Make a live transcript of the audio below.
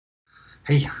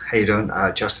Hey, how you doing?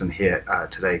 Justin here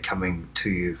today, coming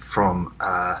to you from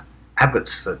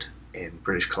Abbotsford in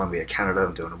British Columbia, Canada.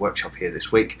 I'm doing a workshop here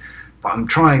this week, but I'm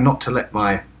trying not to let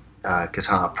my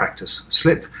guitar practice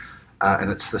slip,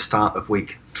 and it's the start of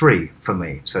week 3 for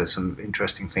me. So some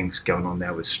interesting things going on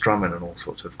now with strumming and all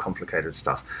sorts of complicated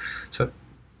stuff. So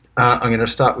I'm going to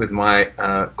start with my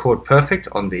chord perfect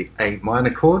on the A minor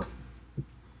chord.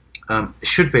 It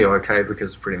should be okay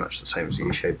because it's pretty much the same as the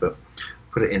E shape, but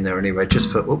put it in there anyway, just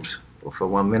for, oops, or for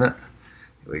 1 minute.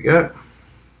 Here we go.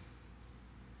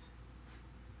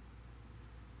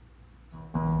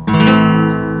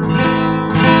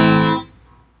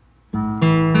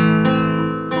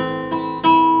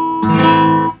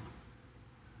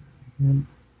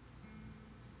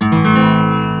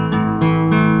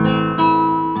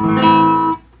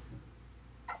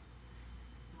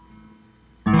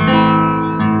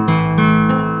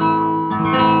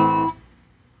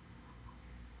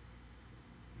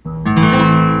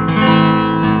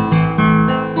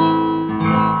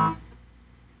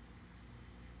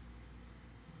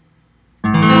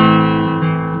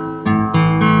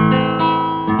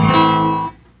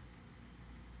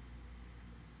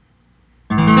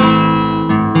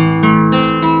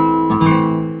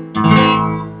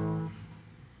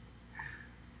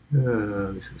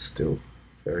 This is still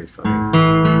very funny.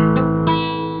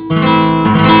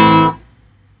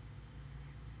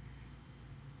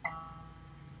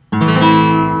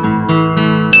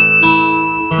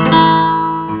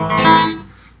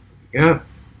 There we go.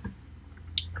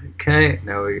 Okay,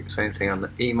 now we same thing on the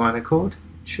E minor chord.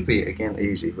 Should be again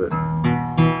easy, but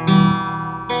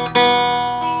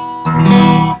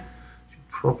should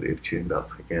probably have tuned up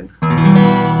again.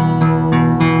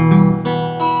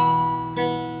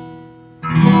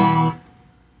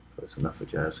 That's enough for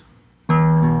jazz.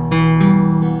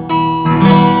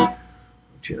 I'll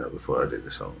tune up before I do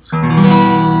the songs.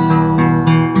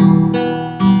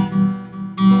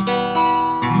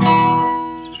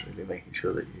 Just really making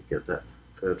sure that you get that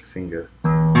third finger.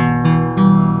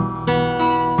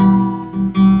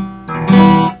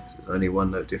 There's only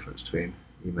one note difference between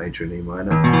E major and E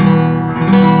minor. So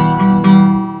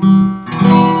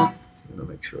I'm going to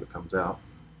make sure it comes out.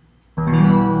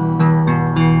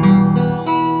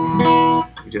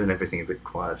 We're doing everything a bit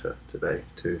quieter today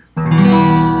too.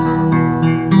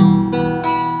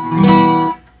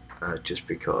 Just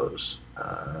because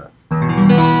I'm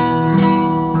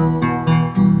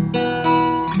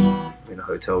in a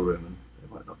hotel room and they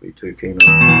might not be too keen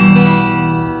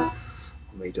on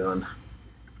me doing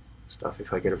stuff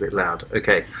if I get a bit loud.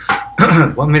 Okay,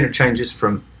 1 minute changes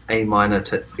from A minor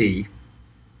to E.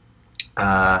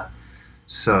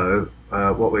 So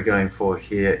what we're going for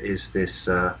here is this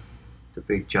the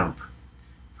big jump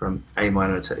from A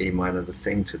minor to E minor. The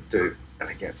thing to do, and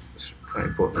again it's very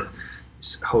important,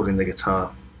 is holding the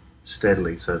guitar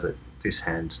steadily so that this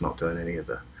hand's not doing any of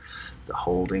the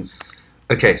holding.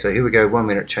 Okay, so here we go, 1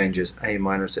 minute changes, A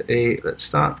minor to E. Let's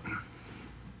start.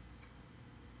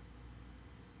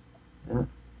 Yeah.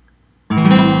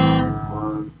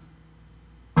 1,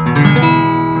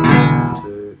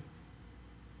 2.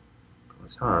 God,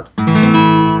 it's hard.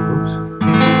 Oops.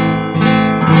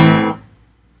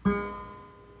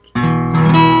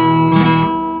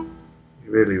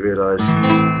 You really realise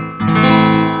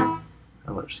how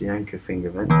much the anchor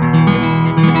finger meant.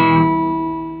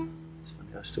 It's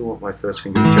funny, I still want my first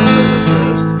finger to jump over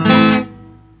first.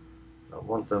 I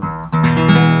want them,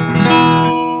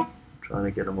 I'm trying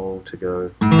to get them all to go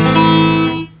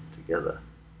together.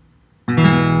 But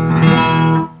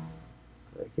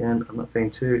again, I'm not being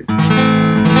too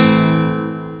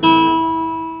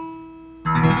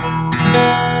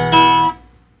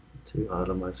hard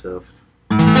on myself.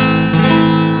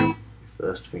 Your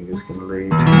first finger's going to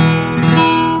lead.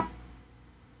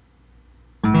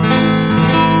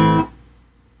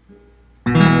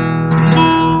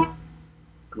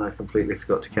 And I completely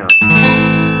forgot to count.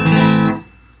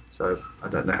 So I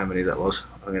don't know how many that was.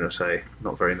 I'm going to say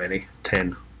not very many,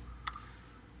 10.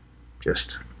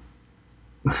 Just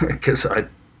because I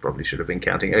probably should have been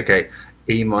counting. Okay,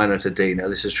 E minor to D. Now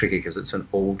this is tricky because it's an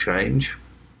all change.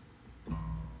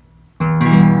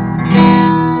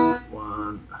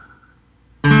 1,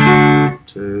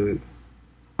 2,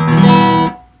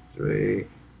 3,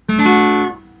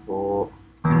 4,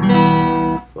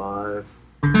 5,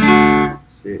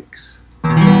 6,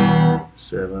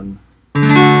 7, 8,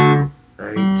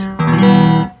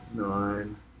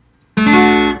 9,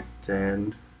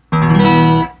 10,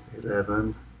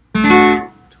 11,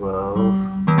 12,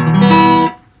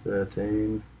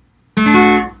 13,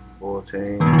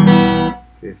 14,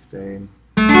 15,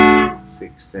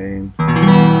 16,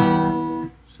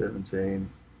 17,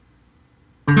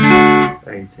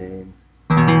 18,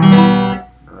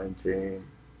 19,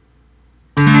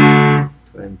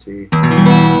 20,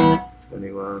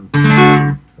 21,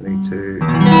 22,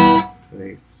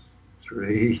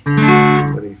 23,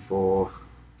 24,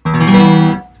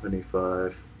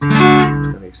 25,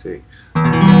 26,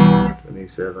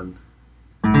 27,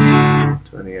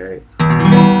 28,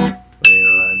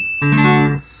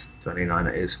 29, 29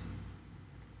 it is.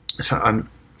 So I'm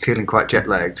feeling quite jet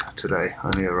lagged today. I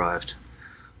only arrived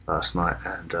last night,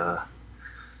 and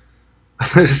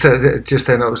just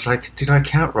then I was like, did I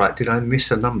count right? Did I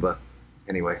miss a number?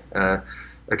 Anyway,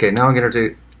 okay, now I'm going to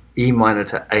do E minor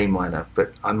to A minor,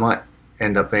 but I might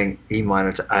end up being E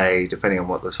minor to A depending on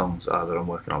what the songs are that I'm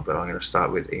working on, but I'm going to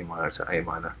start with E minor to A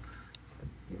minor.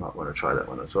 You might want to try that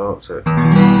one as well. So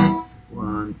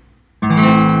 1,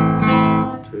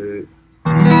 2,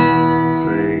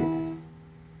 3,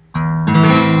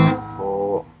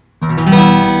 4,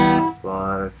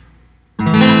 5,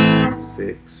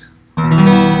 6,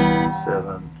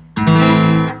 7,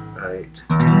 8,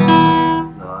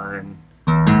 9,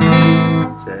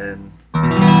 10,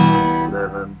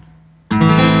 11,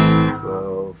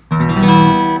 12,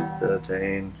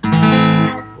 13,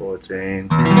 14,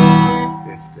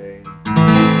 15,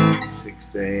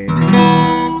 16,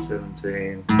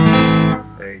 17,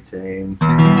 18,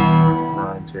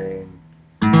 19,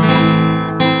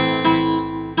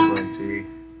 20,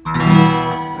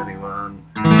 21,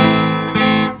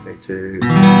 22,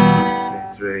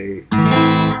 23,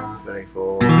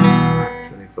 24,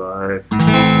 25,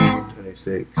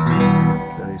 26,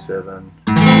 27,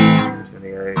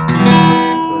 28,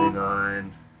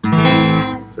 29,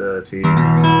 30,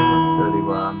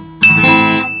 31.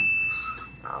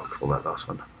 I'll call that last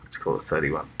one. Let's call it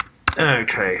 31.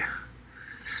 Okay,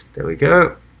 there we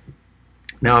go.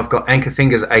 Now I've got anchor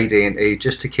fingers A, D, and E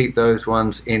just to keep those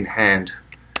ones in hand.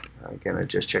 Again, I'm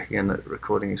just checking in that the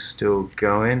recording is still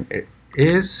going. It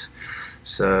is.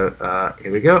 So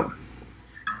here we go.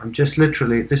 I'm just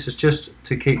literally, this is just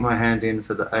to keep my hand in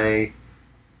for the A,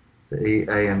 the E,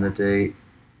 A, and the D,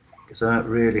 because I don't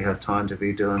really have time to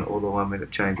be doing all the 1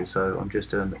 minute changes. So I'm just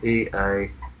doing the E,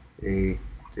 A, E,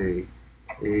 D,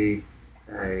 E,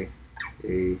 A,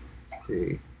 E,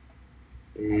 D,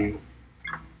 E,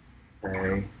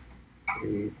 A, E, D, E, A,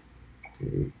 E,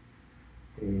 D,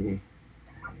 E,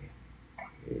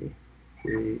 A, E, D, E,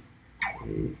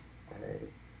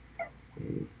 A,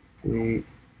 E, D, E,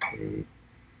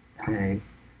 A,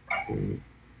 E,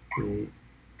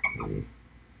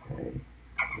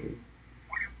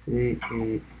 D,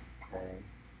 E, A,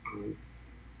 E,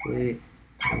 D, E.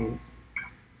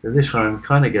 So this one I'm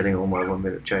kind of getting all my 1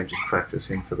 minute changes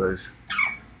practicing for those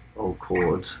old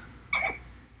chords.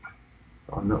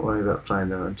 I'm not worried about playing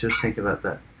them, I'm just thinking about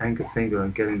that anchor finger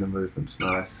and getting the movements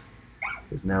nice,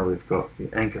 because now we've got the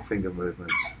anchor finger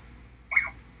movements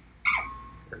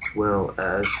as well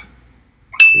as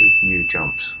these new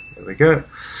jumps. There we go.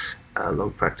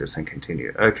 Log practice and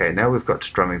continue. Okay, now we've got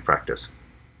strumming practice.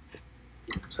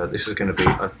 So this is going to be,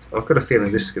 I've got a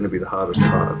feeling this is going to be the hardest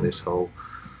part of this whole.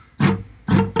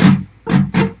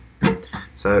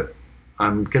 So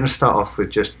I'm going to start off with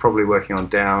just probably working on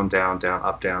down, down, down,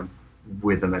 up, down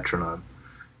with the metronome.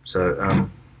 So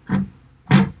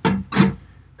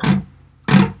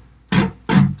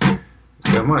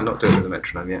I might not do it with the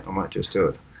metronome yet, I might just do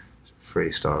it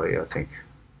freestyle-y, I think.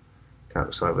 Can't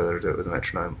decide whether to do it with a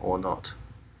metronome or not,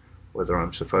 whether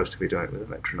I'm supposed to be doing it with a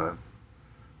metronome.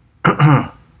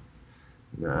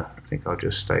 No, I think I'll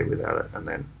just stay without it, and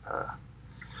then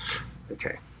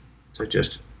okay, so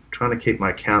just trying to keep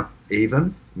my count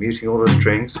even, muting all the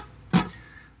strings, and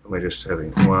we're just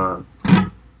having 1,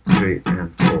 3,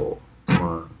 and 4,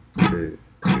 1, 2,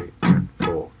 3, and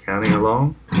 4, counting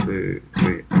along, 2,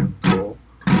 3, and 4,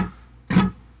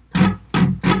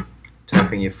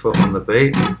 tapping your foot on the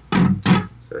beat.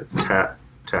 So tap,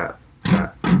 tap,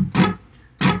 tap.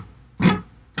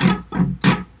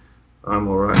 I'm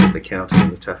alright with the counting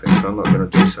and the tapping, so I'm not going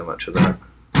to do so much of that.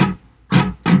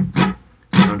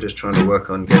 I'm just trying to work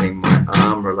on getting my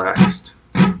arm relaxed.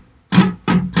 1,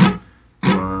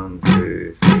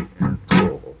 2, 3, and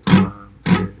 4. 1,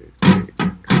 2, 3,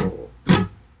 and 4.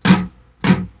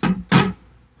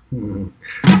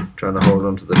 Trying to hold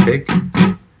on to the pick.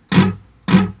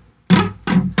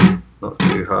 Not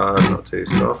too hard, not too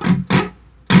soft.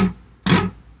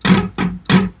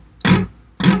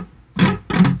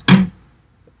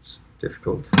 It's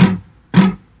difficult.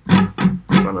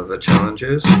 One of the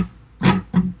challenges.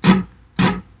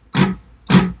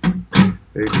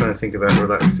 Really trying to think about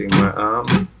relaxing my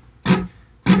arm.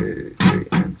 2, 3,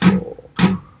 and 4.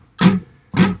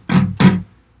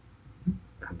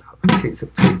 Keep the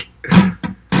pick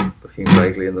looking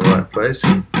vaguely in the right place.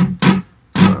 1,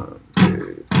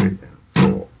 2, 3,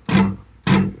 4. 1,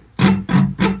 2.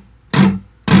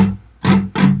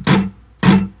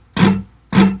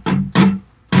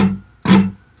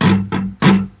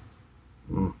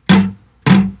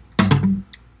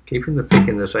 Keeping the pick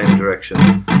in the same direction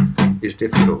is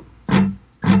difficult.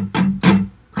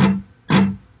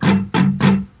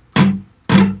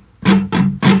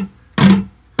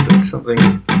 It's something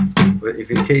that if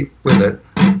you keep with it,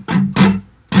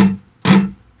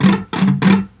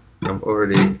 I'm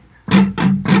already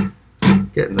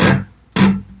getting there.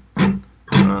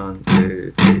 1,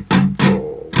 2, 3,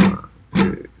 4. 1,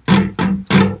 2, 3,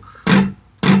 4.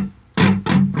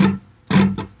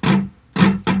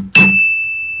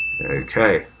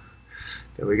 Okay,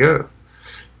 there we go.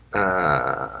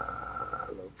 A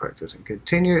little practice and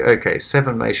continue. Okay,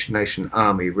 Seven Nation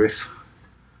Army riff.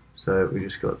 So we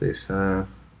just got this. And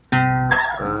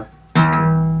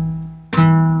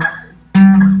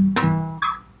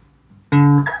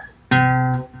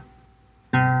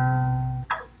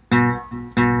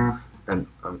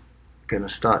I'm going to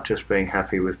start just being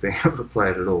happy with being able to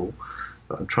play it at all.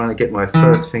 But I'm trying to get my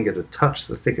first finger to touch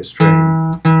the thicker string.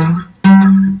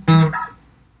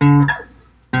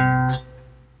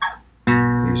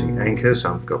 Using anchor,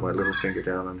 so I've got my little finger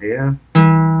down on here.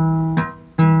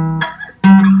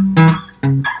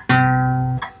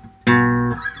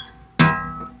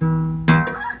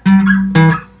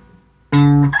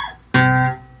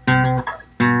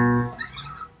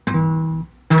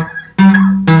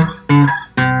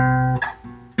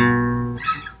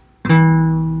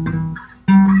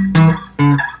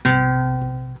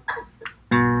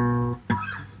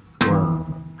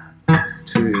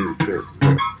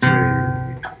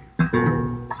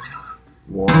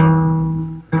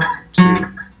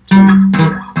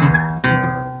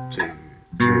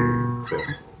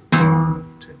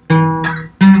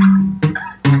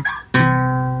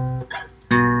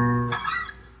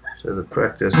 So the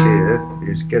practice here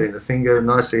is getting the finger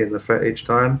nicely in the fret each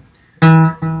time,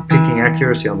 picking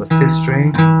accuracy on the 5th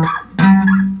string,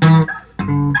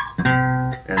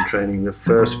 and training the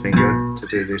first finger to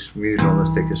do this mute on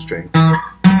the thicker string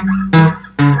to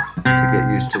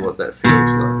get used to what that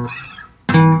feels like.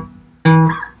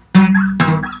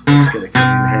 It's going to come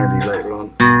in handy later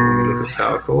on when we look at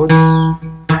power chords.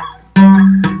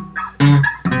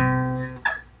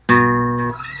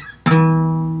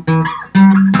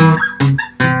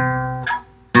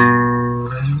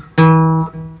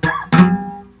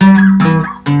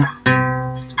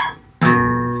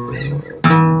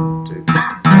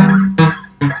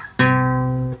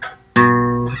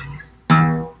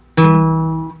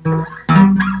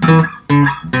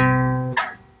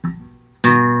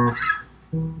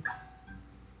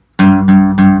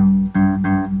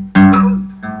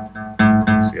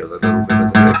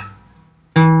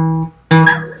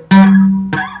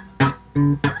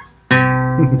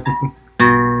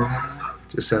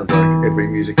 Just sounds like every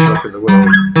music shop in the world.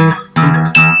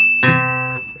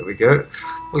 There we go.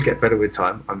 We'll get better with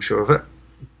time, I'm sure of it.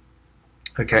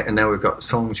 Okay, and now we've got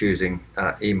songs using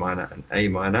E minor and A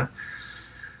minor.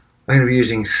 I'm going to be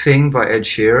using Sing by Ed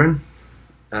Sheeran.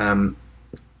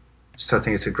 So I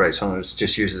think it's a great song. It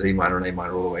just uses E minor and A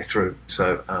minor all the way through.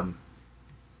 So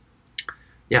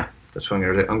yeah, that's what I'm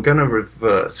going to do. I'm going to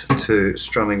revert to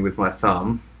strumming with my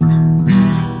thumb,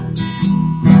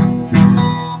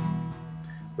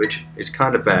 which is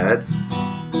kind of bad.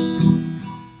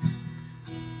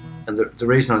 And the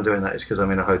reason I'm doing that is because I'm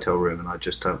in a hotel room and I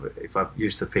just don't, if I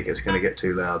use the pick, it's going to get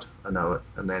too loud. I know it.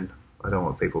 And then I don't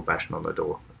want people bashing on the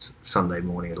door. It's Sunday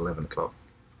morning at 11 o'clock.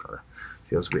 Kind of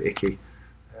feels a bit icky.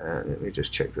 Let me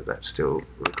just check that that's still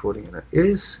recording, and it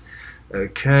is.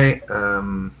 Okay.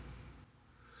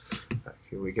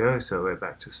 Here we go. So we're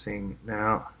back to Sing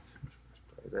now.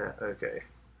 Play there. Okay.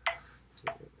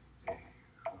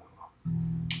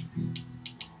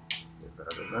 I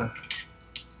don't know.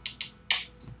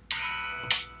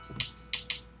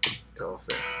 Go off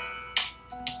there.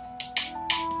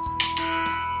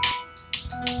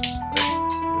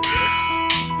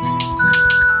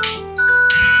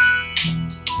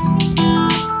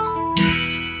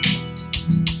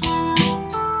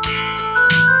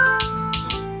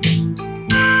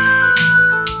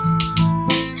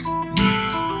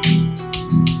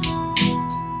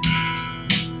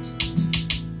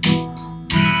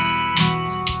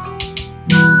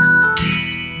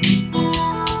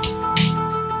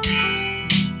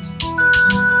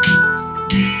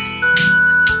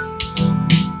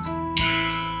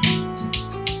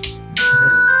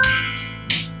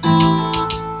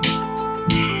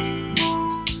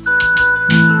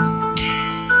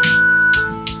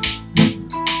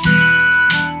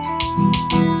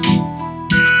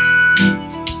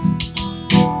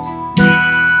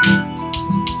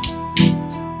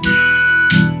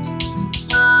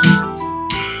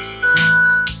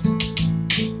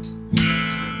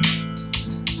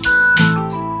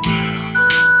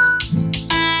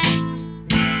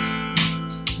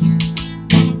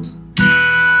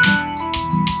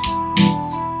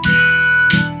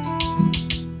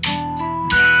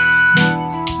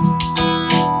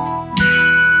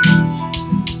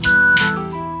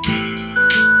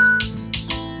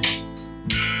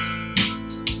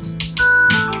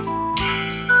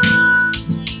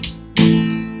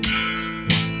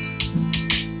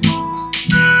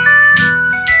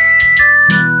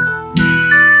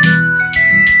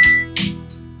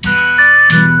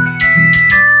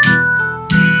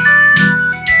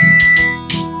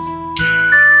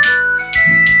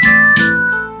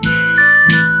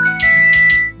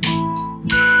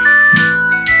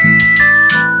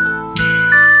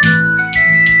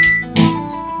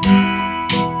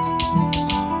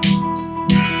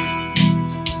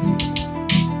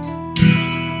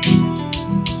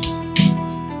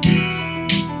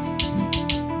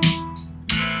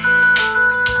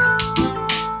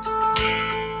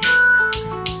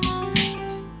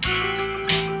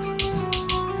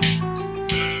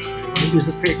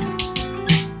 was the pick.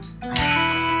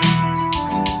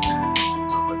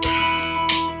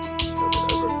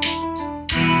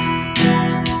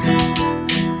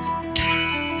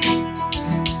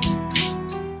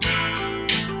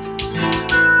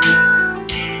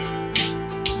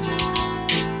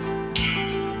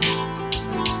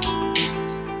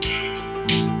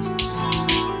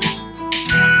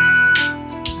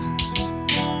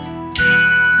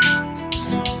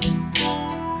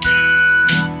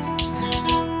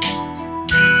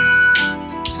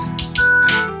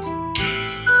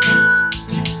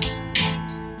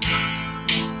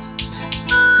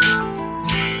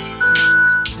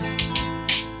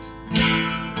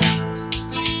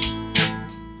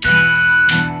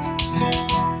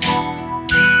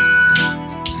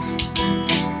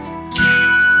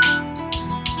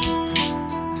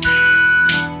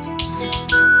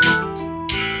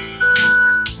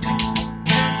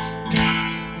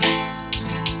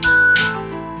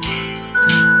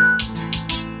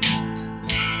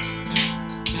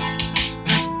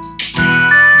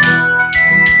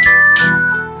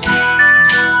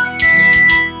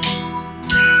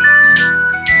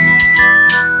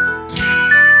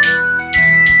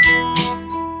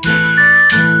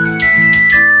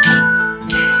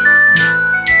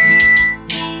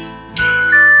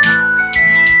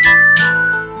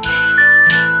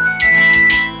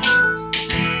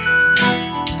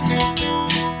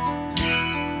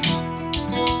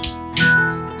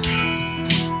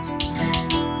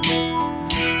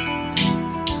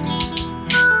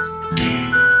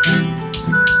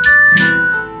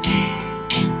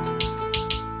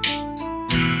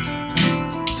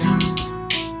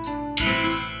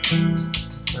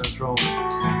 Wrong.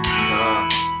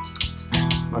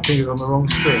 My finger's on the wrong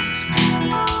strings.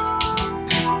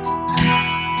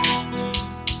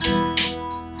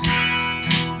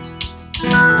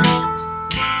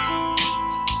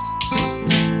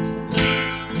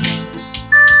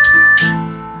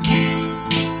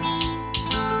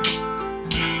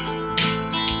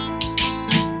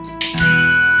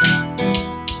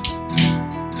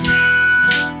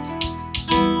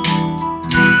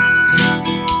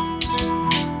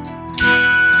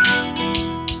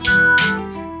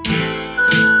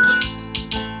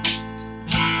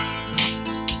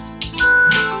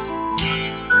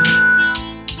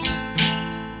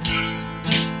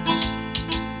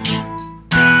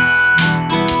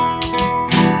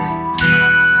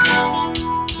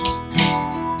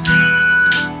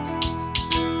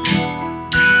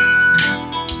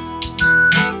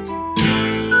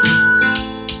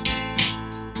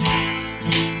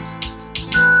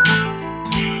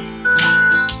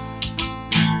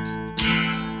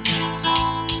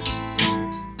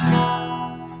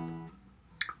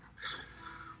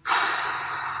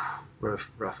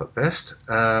 Rough at best.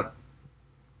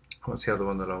 What's the other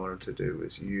one that I wanted to do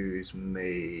was use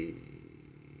me.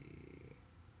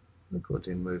 The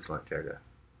accordion moves like Jagger.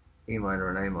 E minor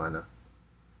and A minor.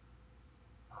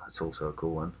 Oh, that's also a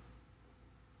cool one.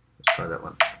 Let's try that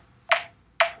one.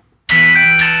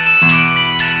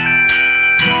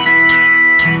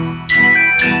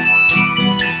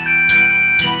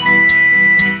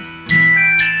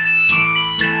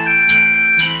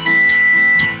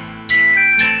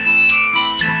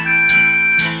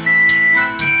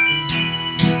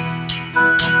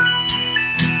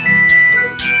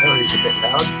 A bit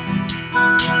loud.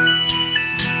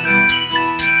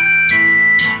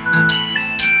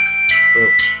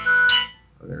 Oh,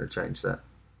 I'm going to change that.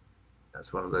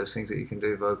 That's one of those things that you can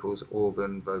do. Vocals,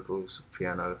 organ, vocals,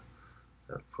 piano.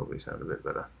 That'll probably sound a bit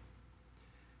better.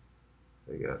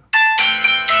 There you go.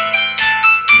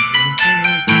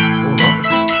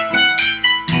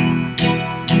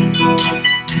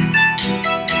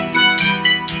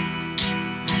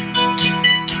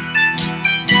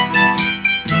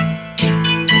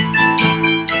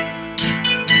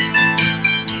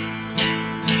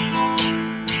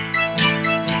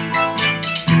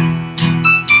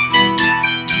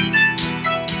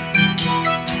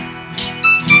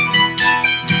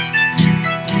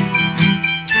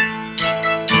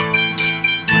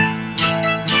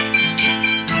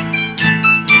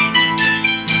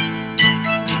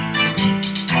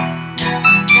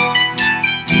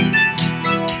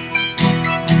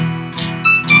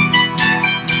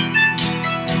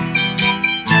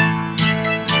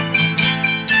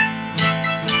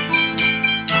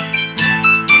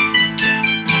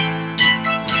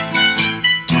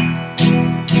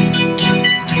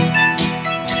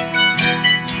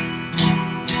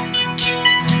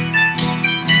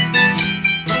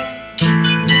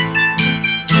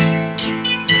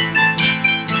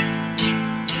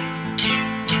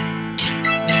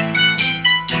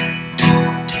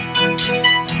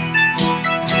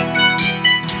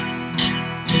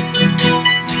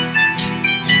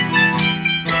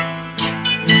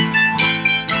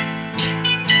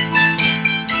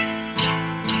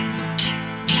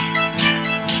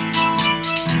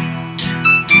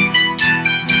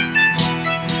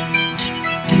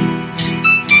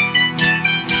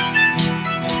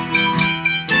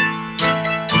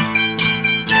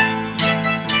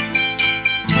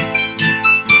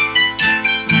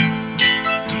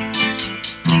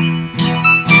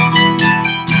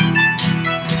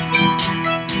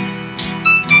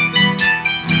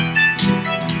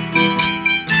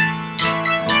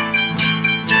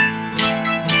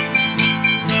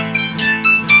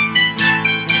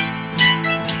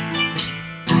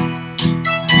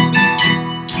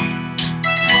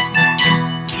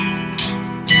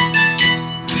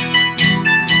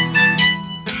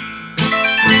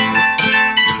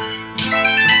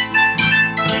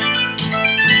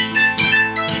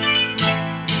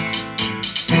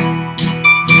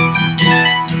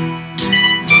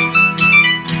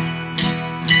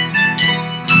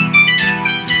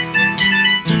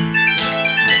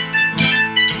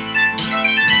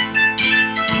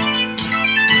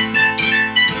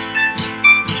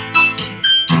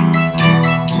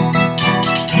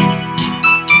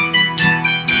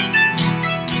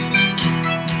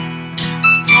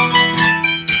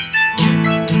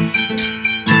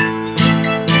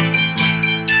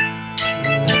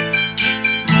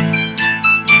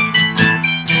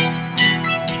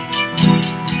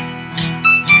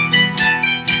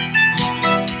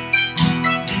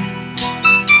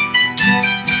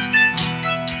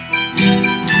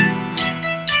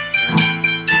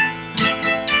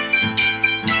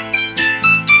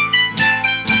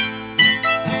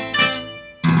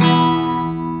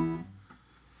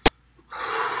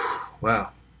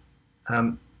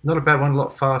 Not a bad one, a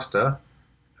lot faster.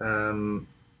 What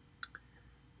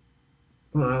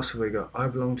else have we got? I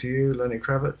Belong to You, Lenny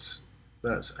Kravitz.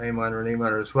 That's A minor and E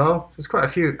minor as well. There's quite a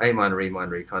few A minor, E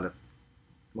minor kind of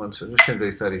ones. So I'm just going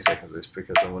to do 30 seconds of this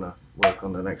because I want to work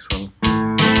on the next one.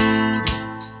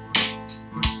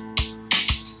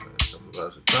 So a couple of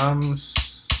those are drums.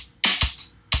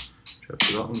 Which I've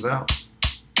forgotten about.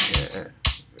 Yeah,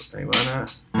 A minor.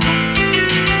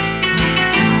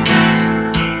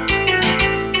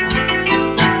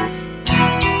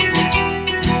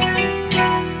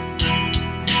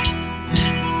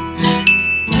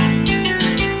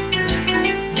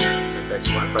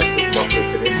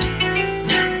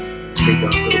 Keep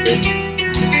going a little bit.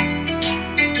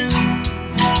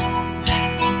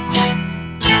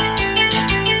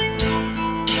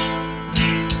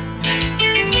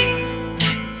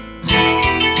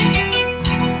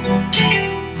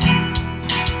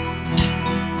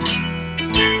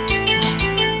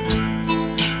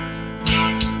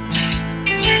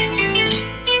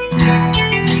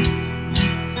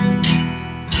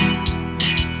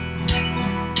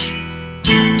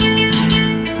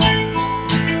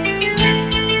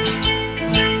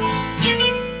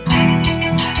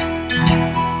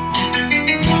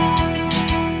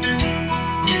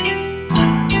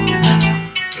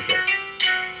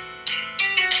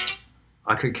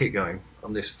 I could keep going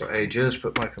on this for ages,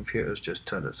 but my computer's just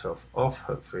turned itself off.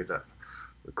 Hopefully that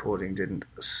recording didn't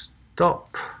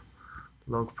stop.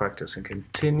 Log practice and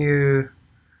continue.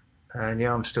 And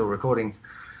yeah, I'm still recording.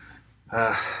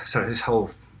 So this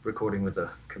whole recording with the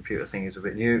computer thing is a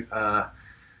bit new.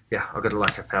 Yeah, I've got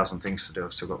like 1,000 things to do.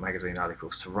 I've still got magazine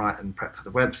articles to write and prep for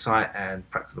the website and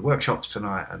prep for the workshops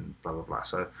tonight and blah, blah, blah.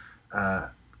 So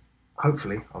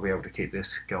hopefully I'll be able to keep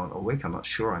this going all week. I'm not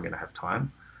sure I'm going to have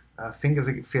time. Fingers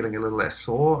are feeling a little less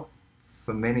sore.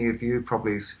 For many of you,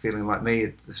 probably is feeling like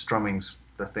me, the strumming's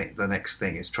the next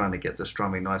thing is trying to get the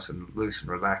strumming nice and loose and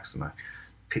relaxed, and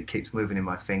it keeps moving in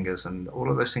my fingers, and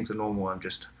all of those things are normal. I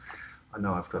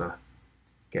know I've got to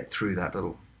get through that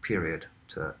little period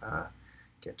to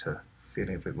get to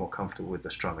feeling a bit more comfortable with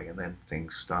the strumming, and then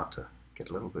things start to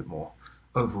get a little bit more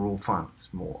overall fun.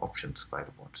 There's more options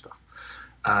available and stuff.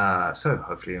 So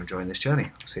hopefully you're enjoying this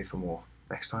journey. I'll see you for more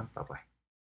next time. Bye bye.